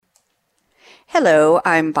Hello,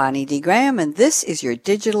 I'm Bonnie D. Graham, and this is your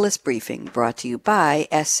Digitalist Briefing, brought to you by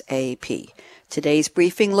SAP. Today's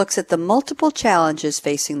briefing looks at the multiple challenges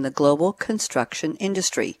facing the global construction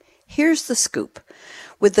industry. Here's the scoop.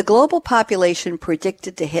 With the global population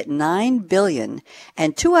predicted to hit 9 billion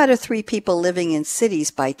and 2 out of 3 people living in cities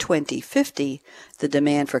by 2050, the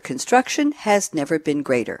demand for construction has never been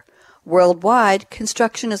greater. Worldwide,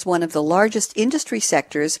 construction is one of the largest industry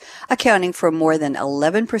sectors, accounting for more than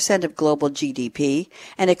 11% of global GDP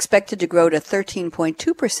and expected to grow to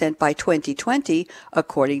 13.2% by 2020,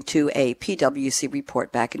 according to a PwC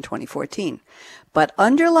report back in 2014. But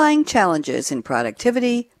underlying challenges in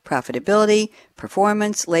productivity, profitability,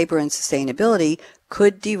 performance, labor, and sustainability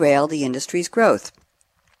could derail the industry's growth.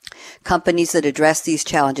 Companies that address these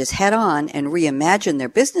challenges head-on and reimagine their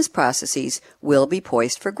business processes will be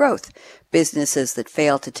poised for growth. Businesses that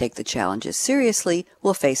fail to take the challenges seriously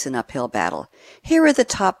will face an uphill battle. Here are the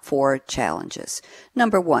top 4 challenges.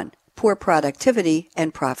 Number 1. Poor productivity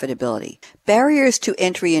and profitability. Barriers to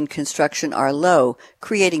entry in construction are low,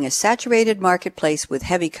 creating a saturated marketplace with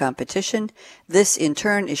heavy competition. This, in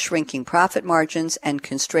turn, is shrinking profit margins and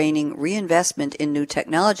constraining reinvestment in new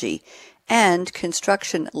technology. And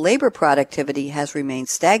construction labor productivity has remained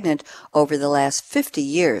stagnant over the last 50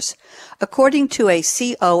 years. According to a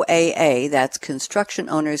COAA, that's Construction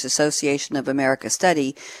Owners Association of America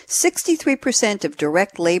study, 63% of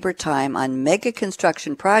direct labor time on mega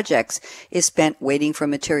construction projects is spent waiting for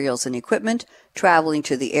materials and equipment, traveling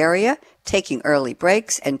to the area, taking early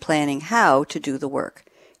breaks, and planning how to do the work.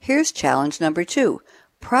 Here's challenge number 2.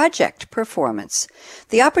 Project performance.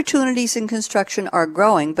 The opportunities in construction are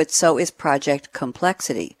growing, but so is project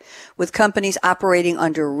complexity. With companies operating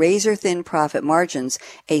under razor-thin profit margins,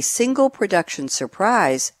 a single production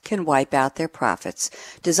surprise can wipe out their profits.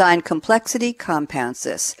 Design complexity compounds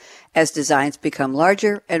this. As designs become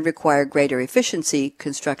larger and require greater efficiency,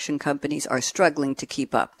 construction companies are struggling to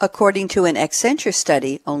keep up. According to an Accenture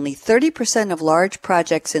study, only 30% of large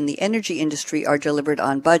projects in the energy industry are delivered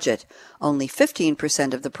on budget. Only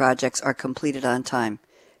 15% of the projects are completed on time.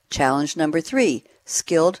 Challenge number 3.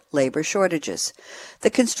 Skilled labor shortages.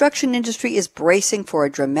 The construction industry is bracing for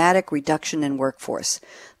a dramatic reduction in workforce.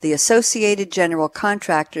 The Associated General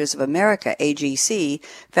Contractors of America, AGC,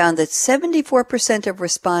 found that 74% of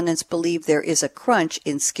respondents believe there is a crunch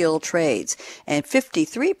in skilled trades, and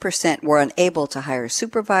 53% were unable to hire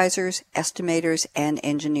supervisors, estimators, and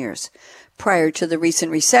engineers. Prior to the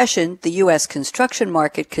recent recession, the U.S. construction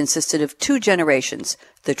market consisted of 2 generations,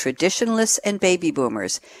 the traditionalists and baby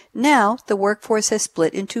boomers. Now, the workforce has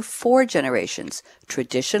split into 4 generations,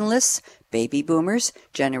 traditionalists, baby boomers,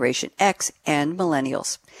 Generation X, and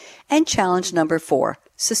millennials. And challenge number 4,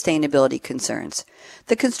 sustainability concerns.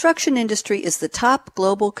 The construction industry is the top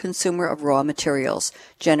global consumer of raw materials,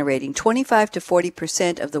 generating 25 to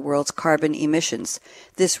 40% of the world's carbon emissions.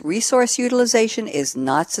 This resource utilization is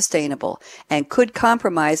not sustainable and could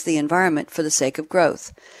compromise the environment for the sake of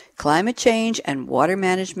growth. Climate change and water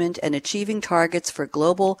management and achieving targets for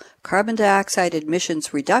global carbon dioxide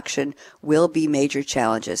emissions reduction will be major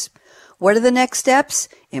challenges. What are the next steps?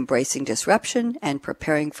 Embracing disruption and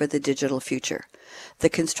preparing for the digital future. The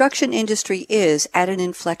construction industry is at an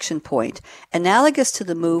inflection point, analogous to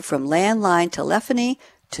the move from landline telephony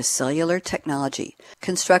to cellular technology.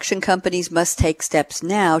 Construction companies must take steps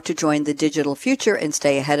now to join the digital future and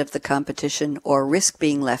stay ahead of the competition or risk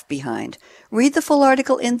being left behind. Read the full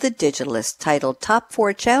article in The Digitalist titled Top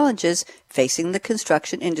 4 Challenges Facing the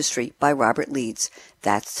Construction Industry by Robert Leeds.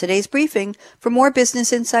 That's today's briefing. For more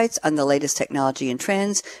business insights on the latest technology and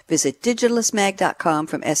trends, visit digitalistmag.com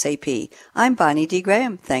from SAP. I'm Bonnie D.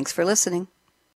 Graham. Thanks for listening.